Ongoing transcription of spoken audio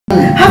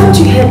Haven't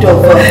you heard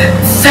of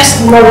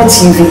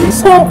FirstNollyTV?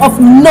 Home of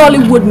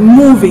Nollywood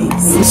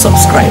movies.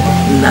 Subscribe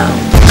now.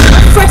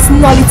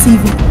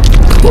 FirstNollyTV.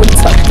 Go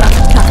touch that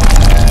cat.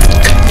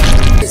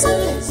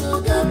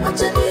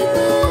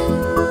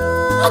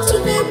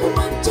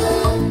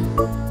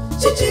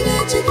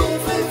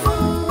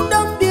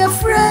 Don't be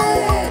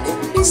afraid,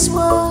 be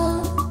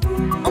small.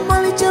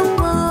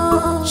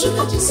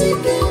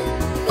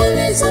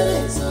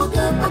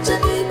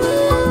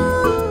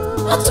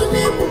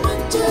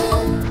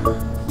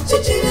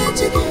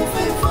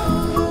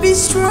 Be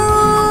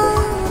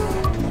strong.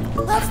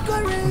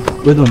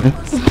 Wait on,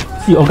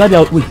 See, Oga,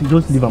 wait,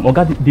 just leave him.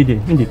 Oga did it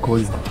when they call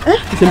you.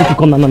 He said to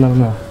come, no. The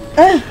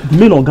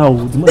main Oga,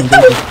 the main Oga.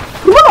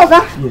 You want Oga?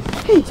 Yes.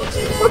 Hey,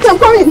 okay, I'm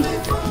coming.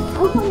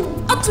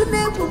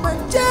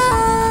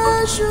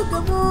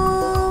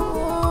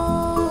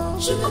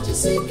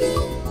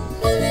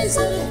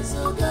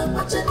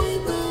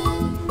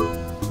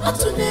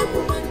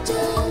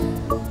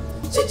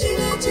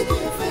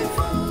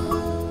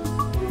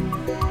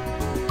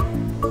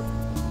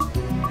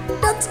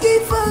 Don't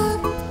give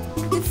up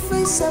the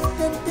face of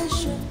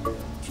temptation.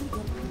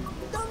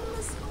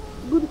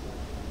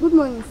 Good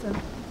morning, sir.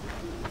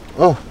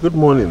 Oh, good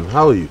morning.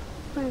 How are you?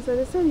 Fine, sir.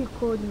 They said you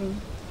called me.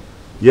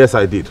 Yes,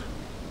 I did.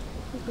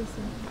 Okay,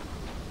 sir.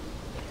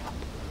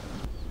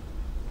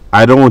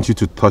 I don't want you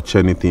to touch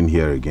anything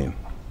here again.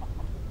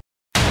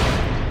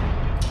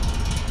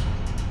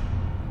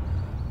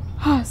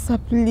 Ah, sir,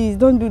 please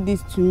don't do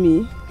this to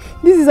me.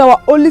 This is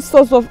our only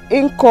source of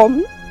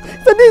income.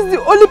 So this is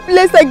the only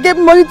place I get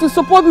money to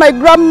support my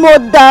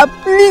grandmother.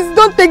 Please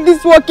don't take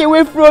this work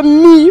away from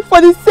me for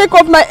the sake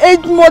of my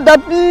aged mother,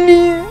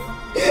 please.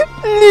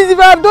 Please, if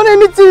I have done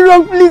anything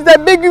wrong, please, I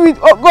beg you with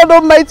God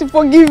Almighty,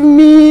 forgive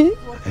me.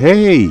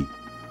 Hey,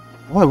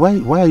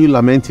 why are you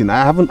lamenting?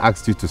 I haven't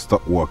asked you to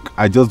stop work.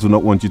 I just do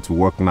not want you to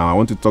work now. I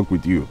want to talk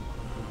with you.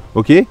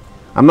 Okay?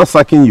 I'm not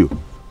sacking you.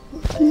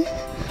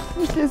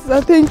 Okay,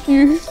 sir. Thank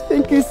you.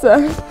 Thank you,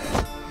 sir.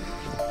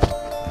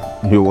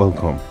 You're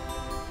welcome.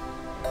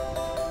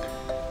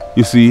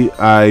 You see,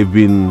 I've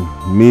been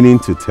meaning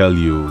to tell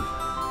you.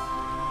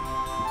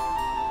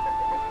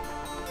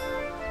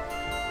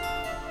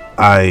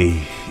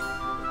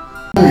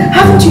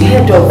 Haven't you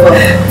heard of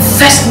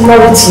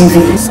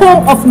FirstNollyTV?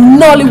 Home of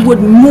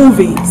Nollywood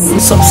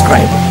movies.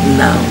 Subscribe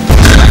now.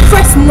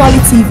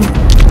 FirstNollyTV.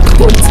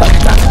 Go touch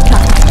that cat.